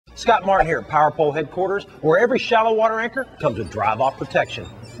Scott Martin here at Power Pole Headquarters, where every shallow water anchor comes with drive-off protection.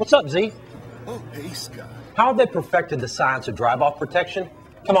 What's up, Z? Oh, hey, Scott. How have they perfected the science of drive-off protection?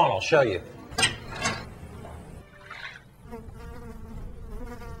 Come on, I'll show you.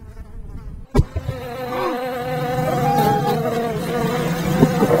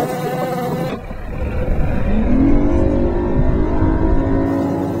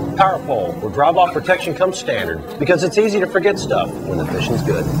 Power Pole, where drive-off protection comes standard, because it's easy to forget stuff when the fishing's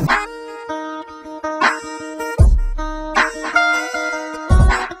good.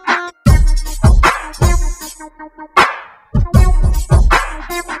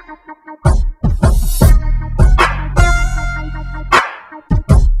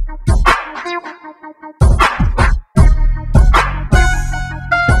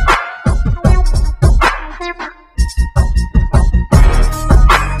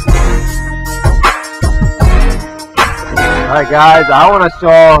 Alright guys, I want to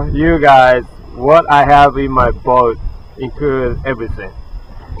show you guys what I have in my boat, include everything.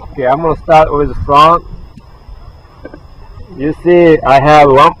 Okay, I'm going to start with the front. You see I have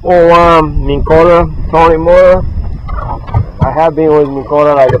 1.1 Minn Kota trolling motor. I have been with Minn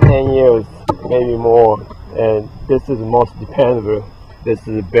Kota like 10 years, maybe more, and this is the most dependable. This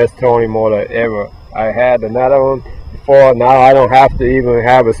is the best trolling motor ever. I had another one before, now I don't have to even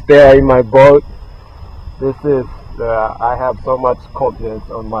have a spare in my boat. This is I have so much confidence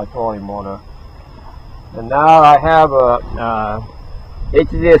on my trolling motor. And now I have a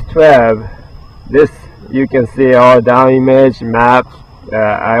HDS12. This you can see all down image maps.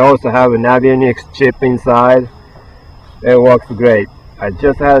 I also have a Navionics chip inside. It works great. I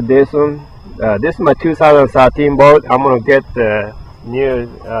just had this one. This is my 2013 boat. I'm gonna get the new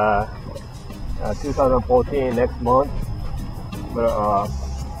 2014 next month. But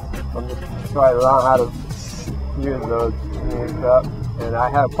I'm just trying to learn how to use those new stuff. And I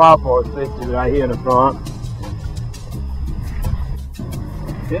have power pole switches right here in the front.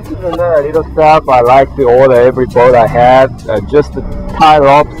 This is another little stuff I like to order every boat I have, just to tie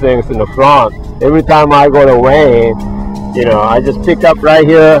up things in the front. Every time I go to Wayne, you know, I just pick up right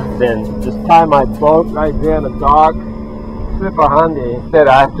here, then just tie my boat right there in the dock. Super handy. Instead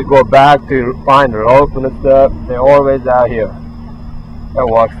I have to go back to find the rope and stuff. They're always out here. That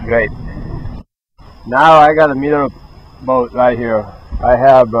works great. Now I got a middle boat right here. I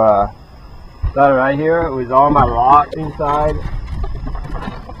have that right here with all my rocks inside.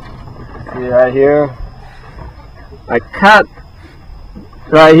 See right here. I cut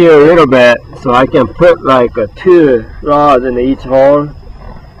right here a little bit so I can put like 2 rods in each hole.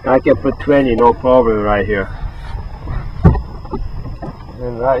 I can put 20, no problem right here.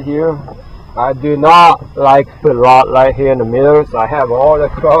 And right here, I do not like to put rod right here in the middle, so I have all the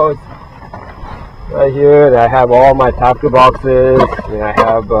crows right here, and I have all my tackle boxes, and I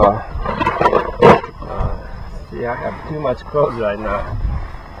have see, I have too much clothes right now.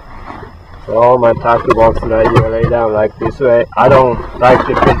 So all my tackle boxes right here lay down like this way. I don't like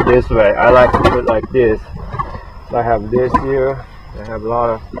to put this way. I like to put like this. So I have this here. I have a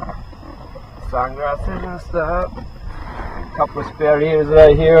lot of sunglasses and stuff. A couple of spare ears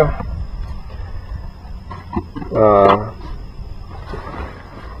right here.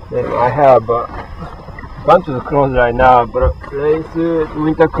 Then I have bunch of clothes right now, but rain suit,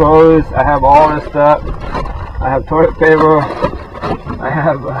 winter clothes, I have all this stuff. I have toilet paper, I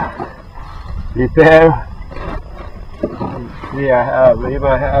have repair. See, I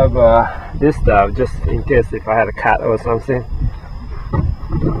have this stuff just in case if I had a cat or something.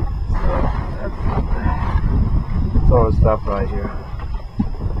 That's all the stuff right here.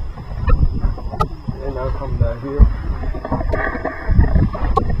 And I'll come down here.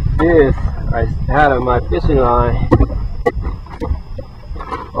 This I had on my fishing line,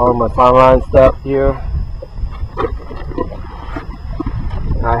 all my fun line stuff here.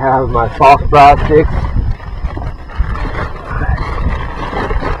 I have my soft plastics,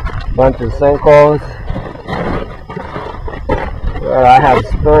 bunch of Senkos. Well, I have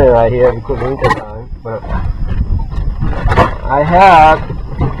spray right here because winter time, but I have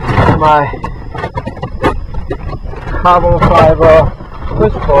my carbon fiber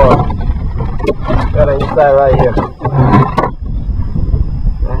push cord. Got it inside right here. I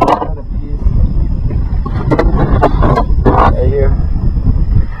have a piece right here.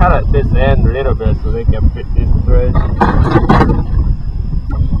 Cut at this end a little bit so they can fit this thread.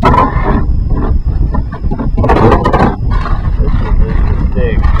 This is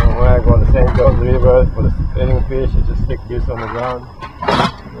big. And when I go to St. John's River for the spinning fish, I just stick this on the ground.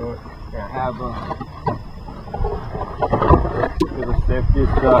 So I have a little safety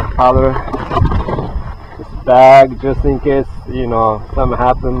collar. Just bag just in case, you know, something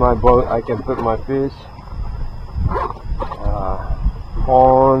happens in my boat. I can put my fish.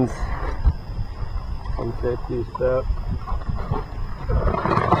 Horns, some safety stuff.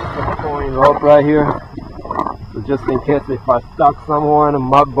 Towing rope right here. So just in case if I stuck somewhere in a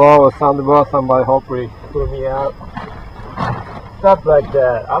mud ball or sand ball, somebody hopefully pull me out. Stuff like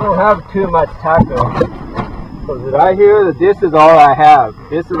that. I don't have too much tackle. Because right here, this is all I have.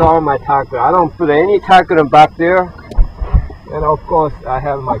 This is all my tackle. I don't put any tackle back there. And of course, I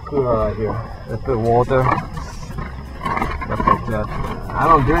have my cooler right here. That's the water. Stuff like that. I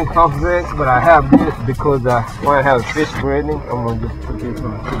don't drink soft drinks, but I have this because when I have fish breeding, I'm going to just put this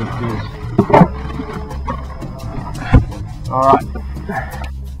on to the fish. Alright.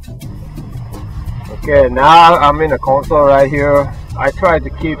 Okay, now I'm in the console right here. I try to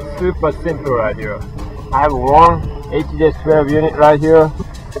keep super simple right here. I have one HJ12 unit right here,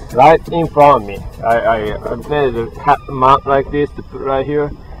 right in front of me. I made a mount like this to put right here.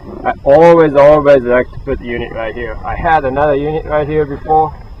 I always like to put the unit right here. I had another unit right here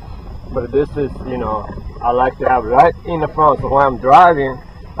before, but this is, you know, I like to have right in the front, so when I'm driving,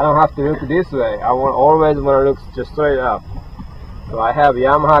 I don't have to look this way. I always want to look just straight up. So I have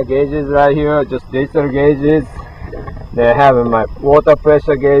Yamaha gauges right here, just digital gauges. Then I have my water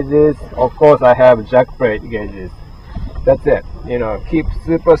pressure gauges. Of course, I have jack plate gauges. That's it. You know, keep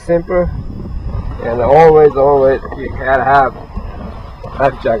super simple, and always you gotta have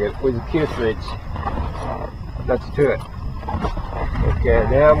life jacket with a key switch. Let's do it. Okay,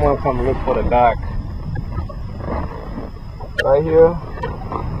 now I'm gonna come look for the back. Right here,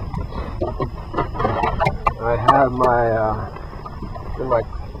 I have my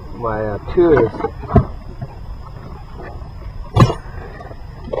tools.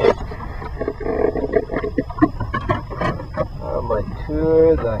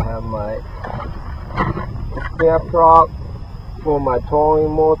 I have my spare prop for my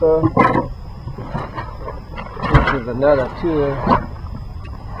towing motor. This is another tool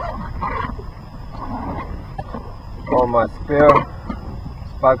for my spare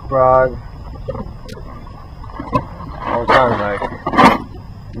spark plug. All kind of like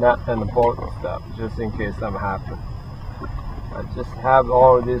nut and bolt and stuff, just in case something happens. I just have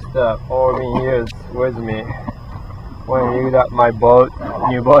all this stuff, all the years with me. When I use up my boat,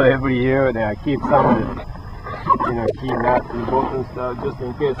 new boat every year, then I keep some of the, you know, key nuts and bolts and stuff, just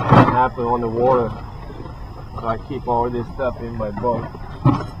in case something happens on the water. So I keep all this stuff in my boat.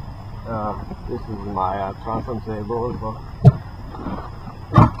 This is my transom table as well.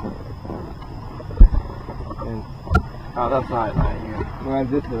 And other side right here. Well,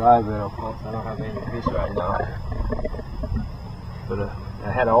 this is live, of course. I don't have any fish right now. But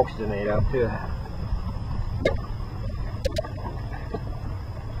I had an oxygenator too.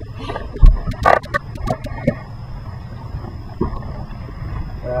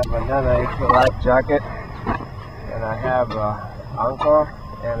 I have another extra life jacket, and I have an anchor,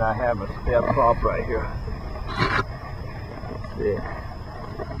 and I have a spare prop right here. Let's see.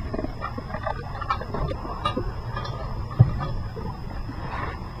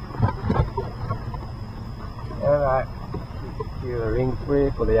 And I keep the ring free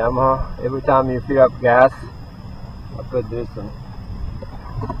for the Yamaha. Every time you fill up gas, I put this in.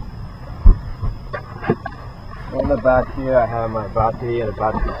 On the back here, I have my battery and a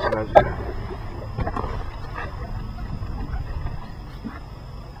battery charger.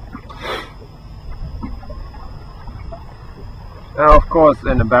 Now, of course,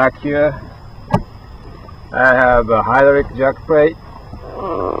 in the back here, I have a hydraulic jack plate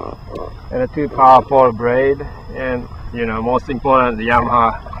and a 2 power pole braid, and, you know, most important, the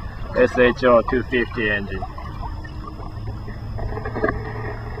Yamaha SHO 250 engine.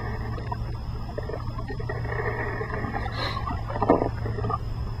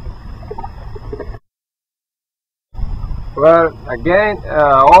 Well, again,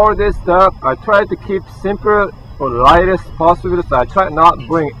 all this stuff I try to keep simple or lightest possible, so I try not to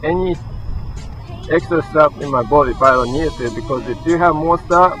bring any extra stuff in my boat if I don't need it, because if you have more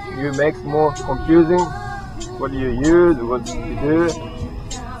stuff, it makes more confusing what you use, what you do.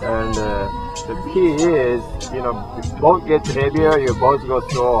 And the key is, you know, if the boat gets heavier, your boat goes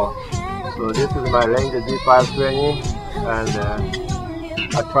slower. So this is my Ranger D520, and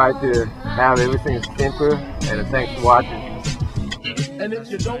I try to have everything simple, and thanks for watching. And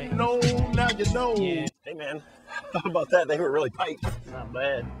if you don't know, now you know. Yeah. Hey man, how about that? They were really tight. Not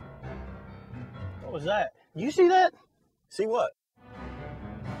bad. What was that? You see that? See what?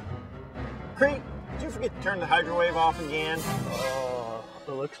 Creek, did you forget to turn the hydro wave off again? Oh,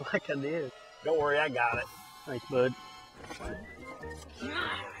 it looks like I did. Don't worry, I got it. Thanks, bud.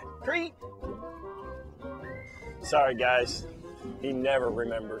 Creek. Sorry, guys. He never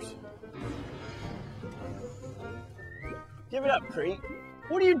remembers. Give it up, Crete.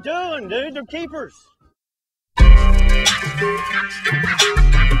 What are you doing, dude? They're keepers.